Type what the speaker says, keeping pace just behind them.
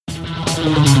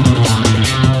Quiet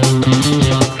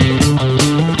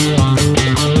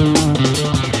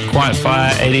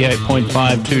Fire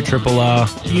 88.5 2 Triple R.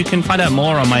 You can find out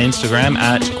more on my Instagram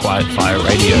at Quiet Fire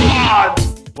Radio.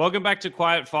 Welcome back to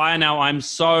Quiet Fire. Now I'm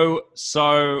so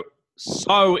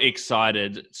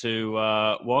excited to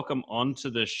welcome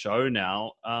onto the show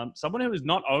now someone who is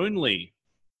not only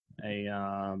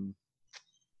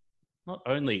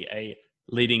a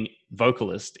leading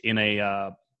vocalist in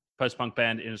a post-punk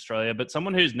band in Australia, but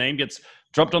someone whose name gets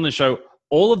dropped on the show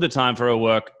all of the time for her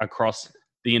work across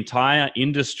the entire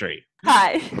industry.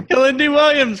 Hi. Lindy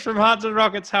Williams from Hearts and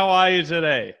Rockets. How are you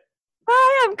today?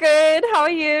 Hi, I'm good. How are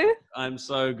you? I'm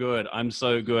so good.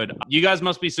 You guys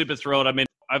must be super thrilled. I mean,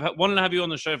 I've wanted to have you on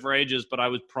the show for ages, but I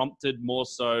was prompted more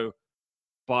so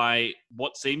by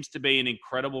what seems to be an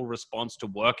incredible response to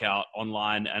Workout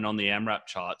online and on the AMRAP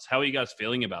charts. How are you guys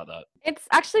feeling about that? It's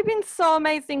actually been so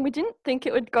amazing. We didn't think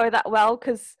it would go that well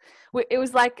because it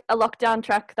was like a lockdown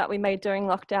track that we made during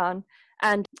lockdown.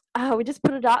 And we just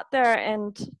put it out there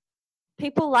and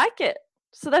people like it.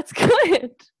 So that's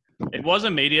good. It was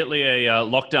immediately a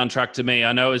lockdown track to me.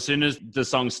 I know as soon as the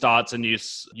song starts and you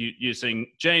sing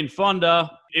Jane Fonda,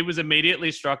 it was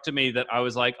immediately struck to me that I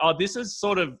was like, oh, this is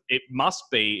sort of, it must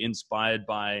be inspired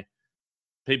by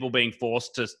people being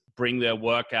forced to bring their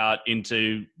workout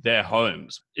into their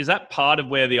homes. Is that part of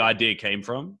where the idea came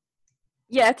from?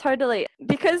 Yeah, totally.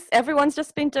 Because everyone's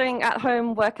just been doing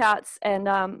at-home workouts and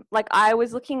I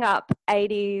was looking up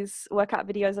 80s workout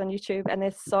videos on YouTube and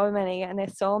there's so many and they're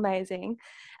so amazing.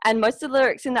 And most of the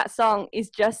lyrics in that song is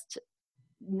just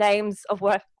names of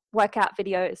workout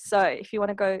videos. So if you want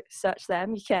to go search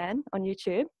them, you can on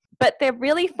YouTube. But they're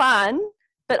really fun,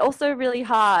 but also really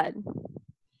hard.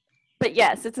 But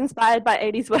yes, it's inspired by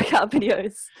 80s workout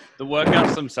videos. The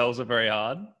workouts themselves are very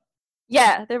hard?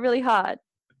 Yeah, they're really hard.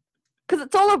 Because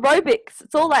it's all aerobics.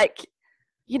 It's all like,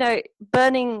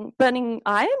 burning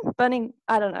iron?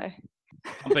 I don't know.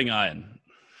 Pumping iron.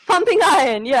 Pumping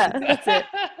iron, yeah, that's it.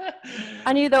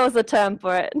 I knew there was a term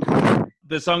for it.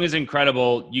 The song is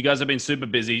incredible. You guys have been super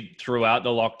busy throughout the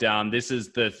lockdown. This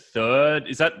is the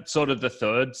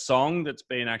third song that's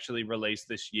been actually released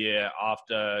this year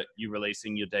after you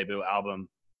releasing your debut album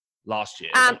last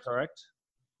year. Is that correct?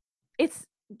 It's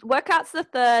Workout's the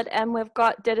third, and we've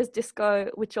got Dead as Disco,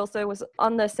 which also was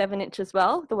on the 7-inch as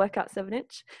well, the Workout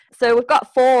 7-inch. So we've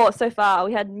got 4 so far.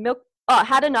 We had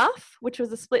Had Enough, which was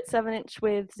a split 7-inch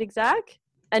with Zigzag,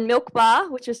 and Milk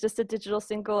Bar, which is just a digital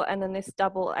single, and then this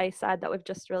double A-side that we've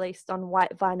just released on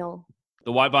white vinyl.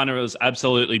 The white vinyl is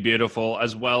absolutely beautiful,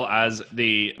 as well as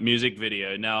the music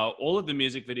video. Now, all of the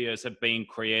music videos have been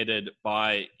created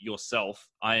by yourself,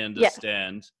 I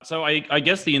understand. Yeah. So I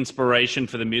guess the inspiration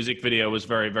for the music video was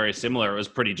very, very similar. It was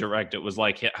pretty direct. It was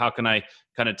like, how can I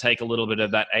kind of take a little bit of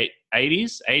that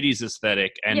 80s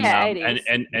aesthetic and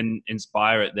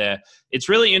inspire it there? It's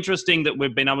really interesting that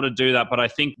we've been able to do that. But I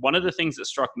think one of the things that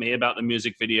struck me about the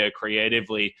music video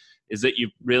creatively is that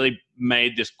you've really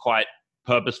made this quite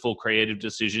purposeful creative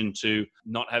decision to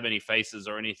not have any faces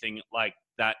or anything like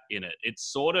that in it. It's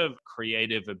sort of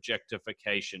creative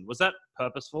objectification. Was that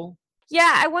purposeful?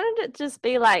 Yeah, I wanted it to just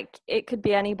be like it could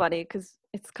be anybody, because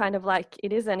it's kind of like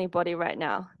it is anybody right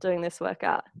now doing this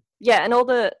workout. Yeah, and all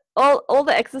the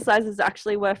exercises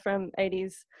actually were from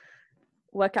 80s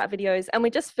workout videos, and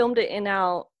we just filmed it in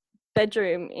our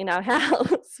bedroom in our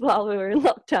house while we were in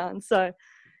lockdown. So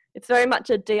it's very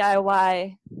much a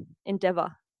DIY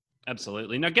endeavor.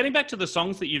 Absolutely. Now, getting back to the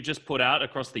songs that you've just put out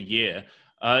across the year,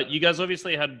 you guys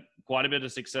obviously had quite a bit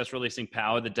of success releasing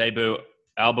Power, the debut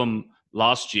album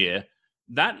last year.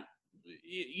 That,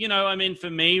 for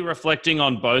me, reflecting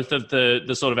on both of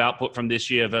the sort of output from this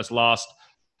year versus last,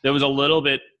 there was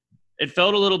it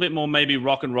felt a little bit more maybe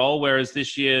rock and roll, whereas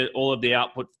this year, all of the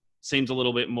output seems a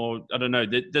little bit more, I don't know,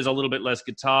 there's a little bit less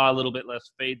guitar, a little bit less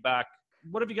feedback.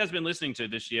 What have you guys been listening to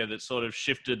this year that sort of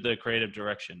shifted the creative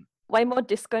direction? Way more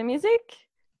disco music.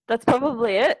 That's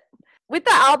probably it. With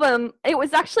the album, it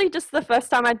was actually just the first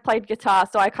time I'd played guitar,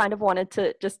 so I kind of wanted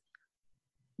to just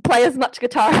play as much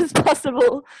guitar as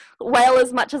possible, wail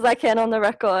as much as I can on the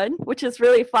record, which is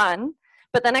really fun.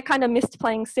 But then I kind of missed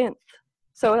playing synth.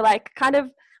 So we're kind of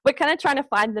trying to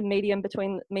find the medium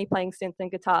between me playing synth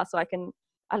and guitar, so I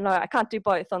can't do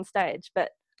both on stage,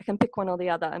 but I can pick one or the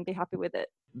other and be happy with it.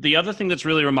 The other thing that's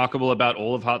really remarkable about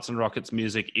all of Hearts and Rockets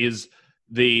music is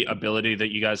the ability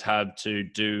that you guys have to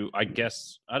do, I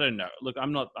guess, I don't know. Look,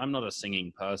 I'm not a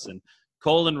singing person.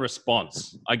 Call and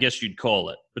response, I guess you'd call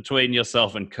it, between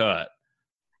yourself and Kurt.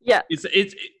 Yeah.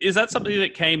 Is that something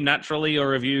that came naturally,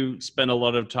 or have you spent a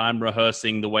lot of time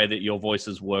rehearsing the way that your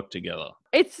voices work together?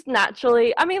 It's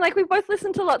naturally, I mean, like we both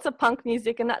listen to lots of punk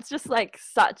music, and that's just like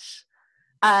such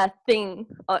a thing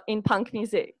in punk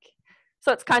music.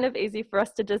 So it's kind of easy for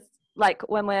us to just like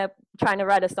when we're trying to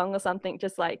write a song or something,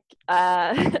 just like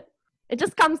it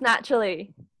just comes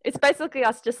naturally. It's basically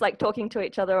us just like talking to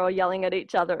each other or yelling at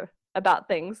each other about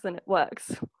things, and it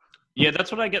works. Yeah,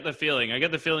 that's what I get the feeling. I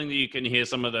get the feeling that you can hear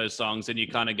some of those songs and you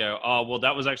kind of go, oh, well,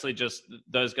 that was actually just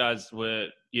those guys were,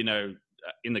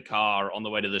 in the car on the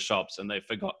way to the shops and they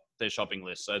forgot their shopping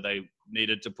list. So they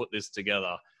needed to put this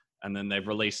together and then they've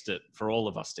released it for all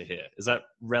of us to hear. Is that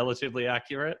relatively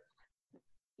accurate?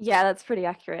 Yeah, that's pretty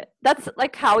accurate. That's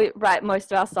like how we write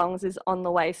most of our songs, is on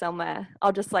the way somewhere.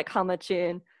 I'll just like hum a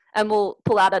tune and we'll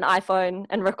pull out an iPhone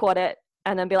and record it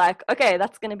and then be like, okay,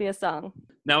 that's going to be a song.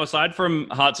 Now, aside from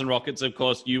Hearts and Rockets, of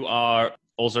course, you are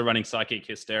also running Psychic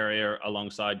Hysteria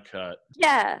alongside Kurt.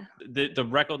 Yeah. The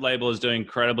record label is doing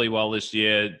incredibly well this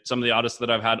year. Some of the artists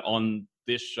that I've had on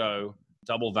this show,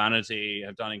 Double Vanity,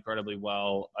 have done incredibly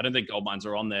well. I don't think Goldmines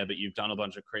are on there, but you've done a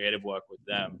bunch of creative work with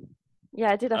them.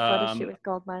 Yeah, I did a photo shoot with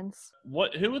Goldmines.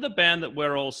 Who are the band that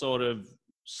we're all sort of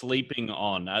sleeping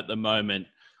on at the moment?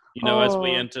 As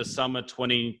we enter summer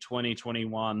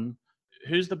 2021,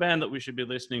 who's the band that we should be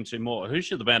listening to more? Who's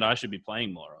the band I should be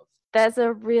playing more of? There's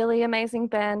a really amazing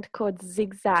band called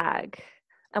Zigzag,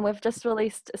 and we've just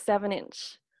released a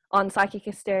 7-inch on Psychic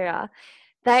Hysteria.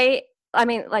 The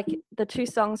 2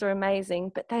 songs are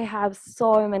amazing, but they have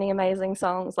so many amazing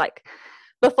songs. Like,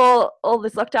 before all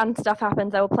this lockdown stuff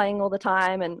happened, they were playing all the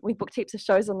time and we booked heaps of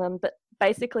shows on them, but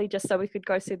basically just so we could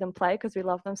go see them play because we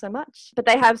love them so much. But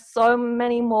they have so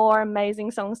many more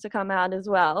amazing songs to come out as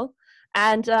well.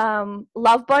 And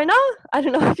Love Boner, I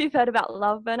don't know if you've heard about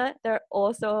Love Boner. They're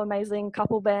also an amazing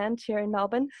couple band here in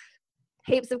Melbourne.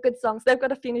 Heaps of good songs. They've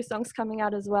got a few new songs coming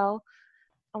out as well.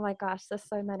 Oh my gosh, there's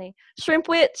so many. Shrimp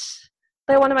Witch,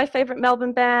 they're one of my favorite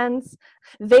Melbourne bands.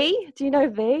 V, do you know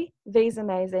V? V's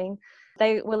amazing.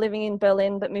 They were living in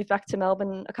Berlin but moved back to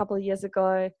Melbourne a couple of years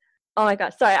ago. Oh my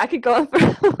gosh, sorry, I could go on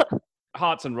for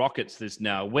Hearts and Rockets this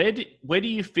now. Where do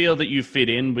you feel that you fit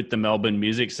in with the Melbourne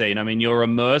music scene? I mean, you're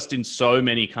immersed in so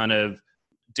many kind of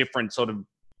different sort of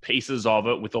pieces of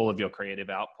it with all of your creative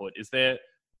output. Is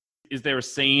there a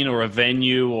scene or a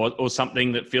venue or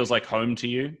something that feels like home to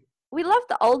you? We love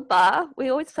the Old Bar. We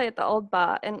always play at the Old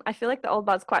Bar, and I feel like the Old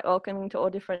Bar is quite welcoming to all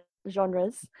different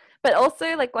genres. But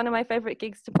also, like, one of my favorite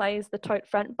gigs to play is the Tote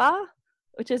Front Bar,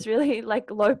 which is really like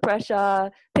low pressure.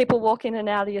 People walk in and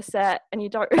out of your set and you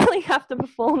don't really have to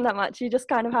perform that much. You just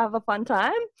kind of have a fun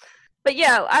time. But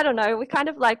yeah, I don't know. We kind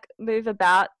of like move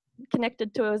about,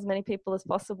 connected to as many people as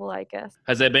possible, I guess.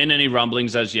 Has there been any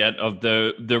rumblings as yet of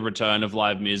the return of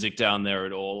live music down there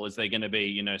at all? Is there going to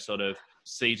be, sort of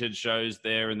seated shows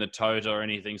there in the Tote or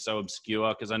anything so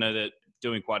obscure? Because I know that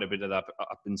doing quite a bit of that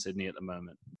up in Sydney at the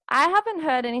moment. I haven't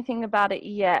heard anything about it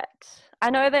yet.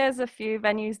 I know there's a few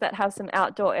venues that have some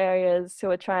outdoor areas who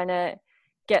are trying to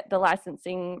get the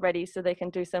licensing ready so they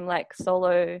can do some like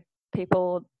solo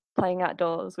people playing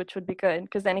outdoors, which would be good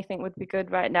because anything would be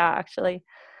good right now, actually.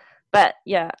 But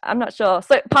yeah, I'm not sure.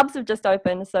 So pubs have just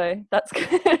opened, so that's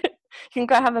good. You can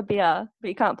go have a beer, but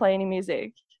you can't play any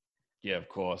music. Yeah, of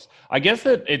course. I guess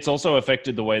that it's also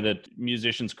affected the way that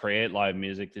musicians create live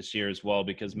music this year as well,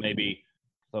 because maybe,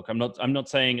 look, I'm not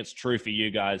saying it's true for you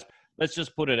guys. Let's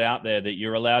just put it out there that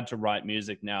you're allowed to write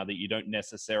music now that you don't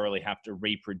necessarily have to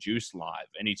reproduce live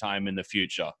anytime in the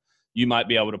future. You might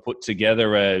be able to put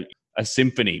together a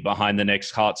symphony behind the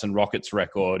next Hearts and Rockets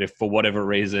record if for whatever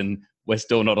reason we're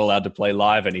still not allowed to play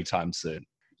live anytime soon.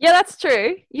 Yeah, that's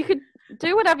true. You could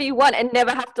do whatever you want and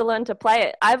never have to learn to play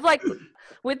it. I've like,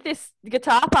 with this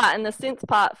guitar part and the synth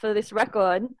part for this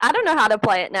record, I don't know how to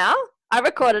play it now. I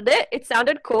recorded it. It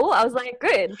sounded cool. I was like,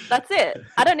 good, that's it.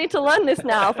 I don't need to learn this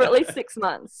now for at least 6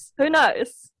 months. Who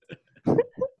knows?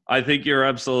 I think you're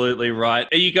absolutely right.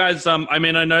 Are you guys, I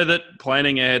mean, I know that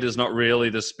planning ahead is not really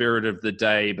the spirit of the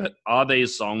day, but are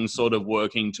these songs sort of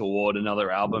working toward another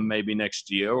album maybe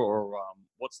next year, or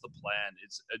what's the plan?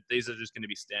 These are just going to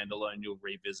be standalone. You'll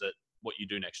revisit what you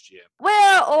do next year.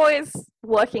 We're always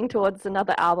working towards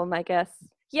another album, I guess.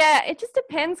 Yeah, it just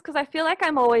depends because I feel like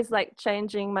I'm always like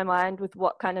changing my mind with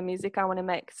what kind of music I want to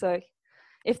make. So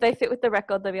if they fit with the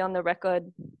record, they'll be on the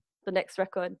record, the next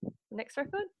record.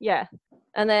 Yeah.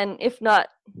 And then if not,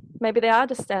 maybe they are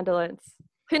just standalones.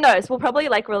 Who knows? We'll probably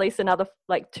like release another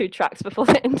like 2 tracks before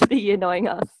the end of the year, knowing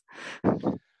us.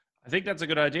 I think that's a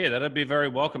good idea. That'd be very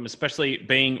welcome, especially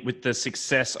being with the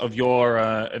success of your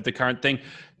of the current thing.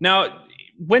 Now,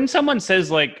 when someone says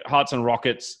like Hearts and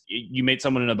Rockets, you meet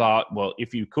someone in a bar. Well,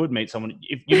 if you could meet someone,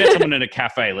 if you met someone in a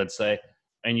cafe, let's say,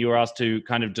 and you were asked to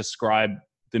kind of describe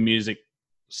the music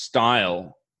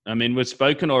style. I mean, we've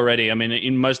spoken already. I mean,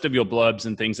 in most of your blurbs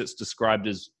and things, it's described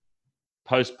as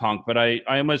post-punk, but I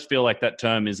almost feel like that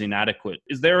term is inadequate.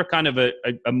 Is there a kind of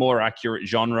a more accurate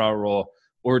genre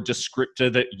or a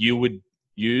descriptor that you would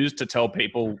use to tell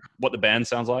people what the band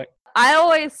sounds like? I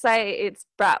always say it's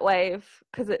brat wave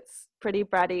because it's pretty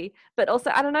bratty, but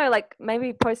also, I don't know, like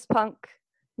maybe post-punk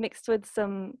mixed with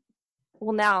some,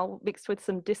 well, now mixed with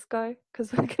some disco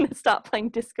because we're going to start playing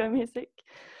disco music.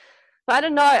 But I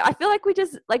don't know. I feel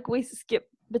like we skip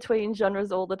between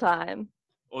genres all the time.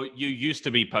 Or you used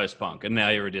to be post-punk and now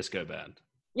you're a disco band.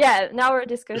 Yeah, now we're a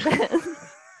disco band.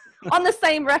 On the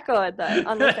same record, though.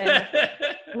 On the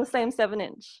same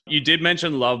 7-inch. You did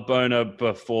mention Love Boner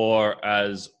before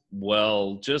as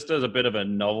well, just as a bit of a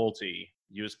novelty.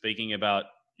 You were speaking about,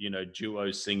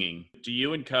 duo singing. Do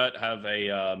you and Kurt have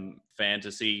a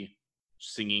fantasy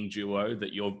singing duo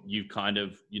that you've kind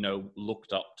of,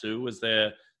 looked up to? Is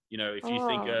there, if you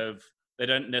think of, they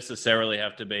don't necessarily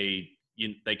have to be,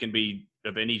 they can be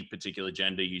of any particular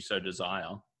gender you so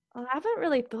desire. I haven't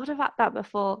really thought about that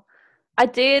before. I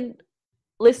did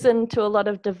listen to a lot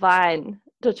of Divine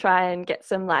to try and get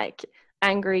some like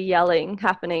angry yelling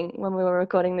happening when we were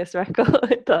recording this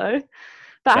record though.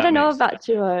 But I don't know about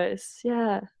duos.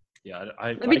 Yeah. Yeah.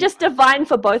 Maybe just Divine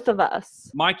for both of us.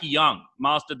 Mikey Young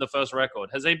mastered the first record.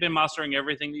 Has he been mastering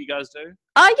everything that you guys do?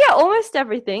 Yeah, almost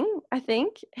everything, I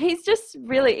think. He's just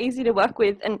really easy to work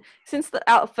with. And since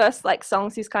our first like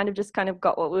songs, he's kind of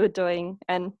got what we were doing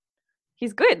and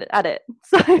he's good at it.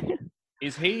 So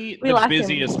is he the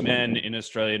busiest man in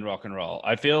Australian rock and roll?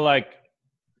 I feel like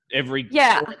every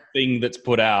thing that's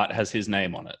put out has his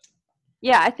name on it.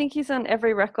 Yeah, I think he's on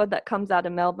every record that comes out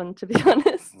of Melbourne, to be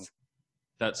honest.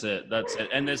 That's it.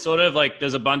 And there's sort of like,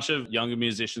 there's a bunch of younger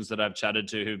musicians that I've chatted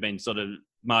to who've been sort of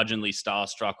marginally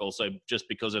starstruck also just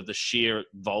because of the sheer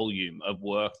volume of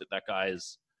work that guy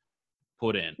has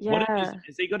put in. Yeah.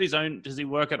 Has he got his own, does he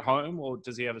work at home or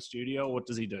does he have a studio? What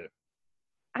does he do?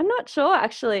 I'm not sure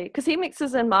actually, because he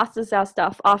mixes and masters our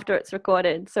stuff after it's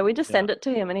recorded. So we just send it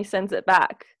to him and he sends it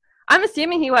back. I'm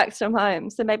assuming he works from home.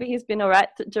 So maybe he's been all right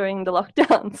during the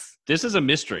lockdowns. This is a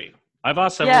mystery. I've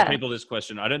asked several people this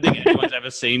question. I don't think anyone's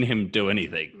ever seen him do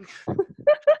anything.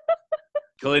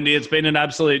 Kalindi, it's been an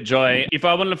absolute joy. If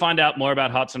I wanted to find out more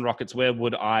about Hearts and Rockets, where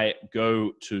would I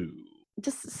go to?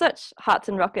 Just search Hearts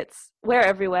and Rockets. We're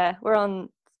everywhere. We're on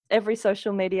every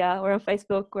social media. We're on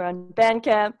Facebook. We're on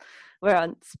Bandcamp. We're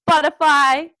on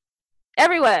Spotify.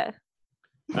 Everywhere.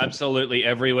 Absolutely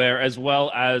everywhere. As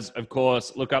well as, of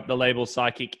course, look up the label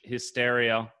Psychic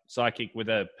Hysteria. Psychic with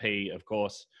a P, of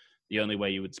course. The only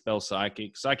way you would spell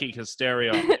Psychic. Psychic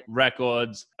Hysteria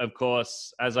Records, of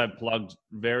course, as I've plugged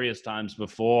various times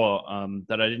before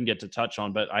that I didn't get to touch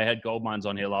on, but I had Goldmines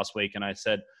on here last week and I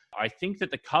said, I think that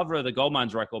the cover of the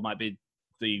Goldmines record might be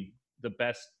the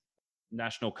best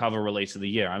national cover release of the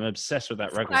year. I'm obsessed with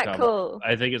that record cover. Cool.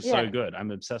 I think it's so good. I'm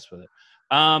obsessed with it.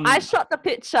 I shot the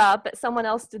picture, but someone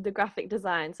else did the graphic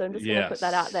design, so I'm just going to put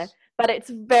that out there. But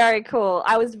it's very cool.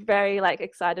 I was very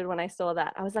excited when I saw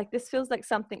that. I was like, this feels like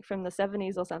something from the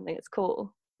 70s or something. It's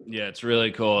cool. Yeah, it's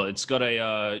really cool. It's got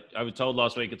I was told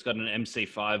last week it's got an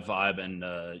MC5 vibe. And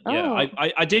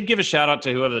I did give a shout out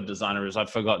to whoever the designer is.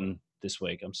 I've forgotten this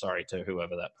week. I'm sorry to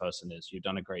whoever that person is. You've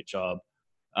done a great job.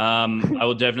 I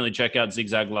will definitely check out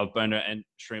Zigzag, Love Boner, and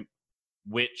Shrimp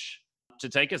Witch. To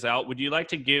take us out, would you like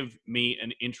to give me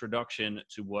an introduction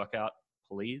to Workout,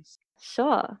 please?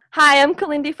 Sure. Hi, I'm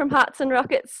Kalindi from Hearts and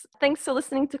Rockets. Thanks for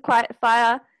listening to Quiet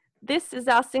Fire. This is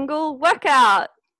our single, Workout.